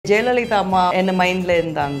Jayalalitha amma enna mind la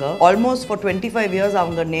irundanga. Almost for 25 years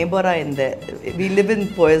avanga neighbor ah irundhe. We live in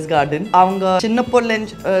Poise Garden. Avanga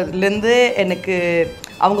chinnapurlende enakku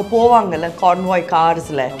அவங்க போவாங்கல convoy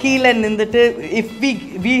கார்ஸ்ல கீழ நின்னுட்டு if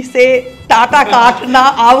we say Tata காட்டுனா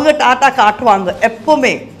அவங்க டாடா காட்டுவாங்க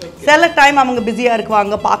எப்பவுமே சில time அவங்க பிஸியா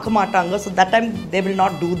இருக்காங்க பார்க்க மாட்டாங்க so that time they will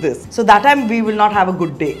not do this so that time we will not have a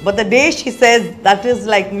good day but the day she says that is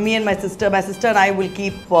like me and my sister and I will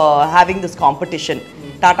keep having this competition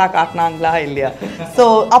Tata காட்டுனாங்களா இல்லையா so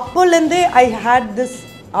அப்போலேந்தே I had this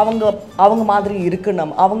அவங்க மாதிரி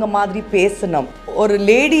இருக்கணும் அவங்க மாதிரி பேசணும் ஒரு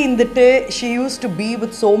lady இருந்துட்டு she used to be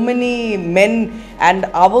with so many men and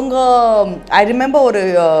அவங்க I remember ஒரு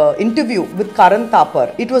interview with Karan Thapar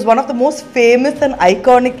it was one of the most famous and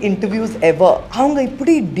iconic interviews ever அவங்க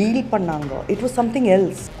இப்படி டீல் பண்ணாங்க it was something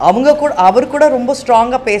else அவர் கூட ரொம்ப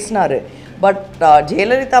ஸ்ட்ராங்கா பேசினாரு but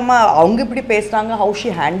Jayalalitha amma avanga ipdi pesranga how she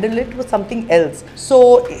handled it was something else so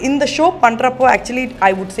in the show pandrappo actually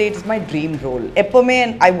I would say it is my dream role eppome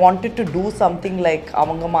I wanted to do something like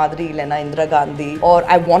avanga madri illana Indira Gandhi or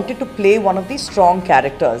I wanted to play one of these strong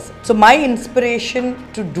characters so my inspiration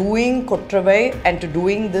to doing Kottravai and to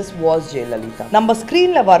doing this was Jayalalitha நம்ம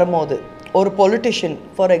ஸ்கிரீன்ல வரும்போது ஒரு politician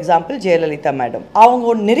for example Jayalalithaa madam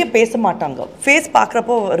அவங்க நிறைய பேச மாட்டாங்க face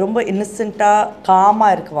பார்க்குறப்போ ரொம்ப இன்னசென்ட்டாக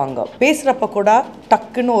காமாக இருக்குவாங்க பேசுகிறப்ப கூட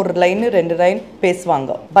டக்குன்னு ஒரு லைன் 2 லைன்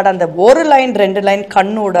பேசுவாங்க பட் அந்த ஒரு லைன் 2 லைன்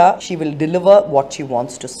கண்ணோட she will deliver what she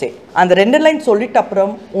wants to say அந்த 2 லைன் சொல்லிட்டு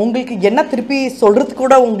அப்புறம் உங்களுக்கு என்ன திருப்பி சொல்கிறது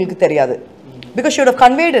கூட உங்களுக்கு தெரியாது because she would have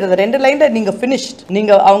conveyed it the 2 லைன்ல நீங்கள் finished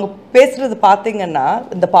நீங்கள் அவங்க பேசுகிறது பார்த்தீங்கன்னா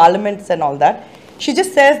இந்த parliaments and all that she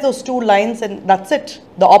just says those 2 lines and that's it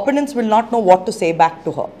the opponents will not know what to say back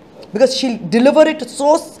to her because she'll deliver it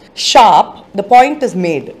so sharp the point is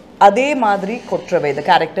made adhe madri Kottravai the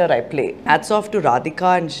character I play hats off to Radhika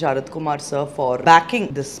and Sharad Kumar sir for backing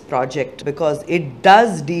this project because it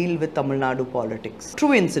does deal with Tamil Nadu politics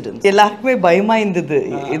true incidents ellarkume bayama indhudu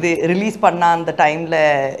idu release panna and time la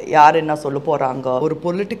yaar enna sollu poranga or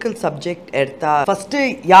political subject edtha first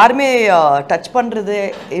yarume touch pandrathu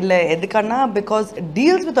illa edukana because it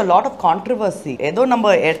deals with a lot of controversy edho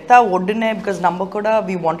namba edtha odune because namba kuda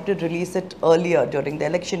we wanted to release it earlier during the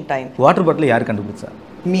election time water bottle yaar kandupidicha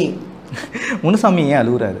me Munusamy ஏன்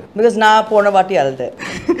அழுகுறாரு because நான் போன வாட்டி அழுதே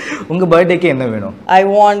உங்க பர்த்டேக்கு என்ன வேணும் I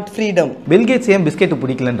want freedom bill Gates ஏன் biscuit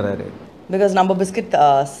பிடிக்கலன்றாரு because நம்ம பிஸ்கட்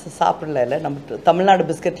சாப்பிடல இல்ல நம்ம தமிழ்நாடு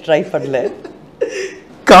பிஸ்கட் ட்ரை பண்ணல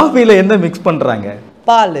காஃபில என்ன மிக்ஸ் பண்றாங்க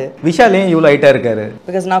பால் விஷால் ஏன் இவ்வளவு ஹைட்டா இருக்காரு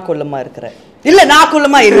because நான் குள்ளமா இருக்கறேன் இல்ல நான்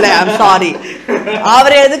குள்ளமா இல்ல I'm sorry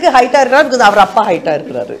அவர் எதுக்கு ஹைட்டா இருக்காரு because அவர் அப்பா ஹைட்டா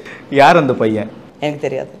இருக்காரு யார் அந்த பையன் எனக்கு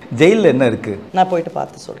தெரியாது ஜெயில்ல என்ன இருக்கு நான் போயிட்டு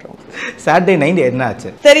பார்த்து சொல்றேன் சாட்டர்டே நைட் என்ன ஆச்சு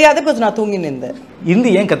தெரியாது because நான் தூங்கி நின்றேன் ஹிந்தி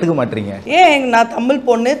ஏன் கத்துக்க மாட்டீங்க ஏன் நான் தமிழ்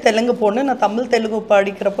பொண்ணு தெலுங்கு பொண்ணு நான் தமிழ் தெலுங்கு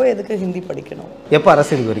படிக்கிறப்போ எதுக்கு ஹிந்தி படிக்கணும் எப்ப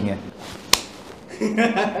அரசியலுக்கு வரீங்க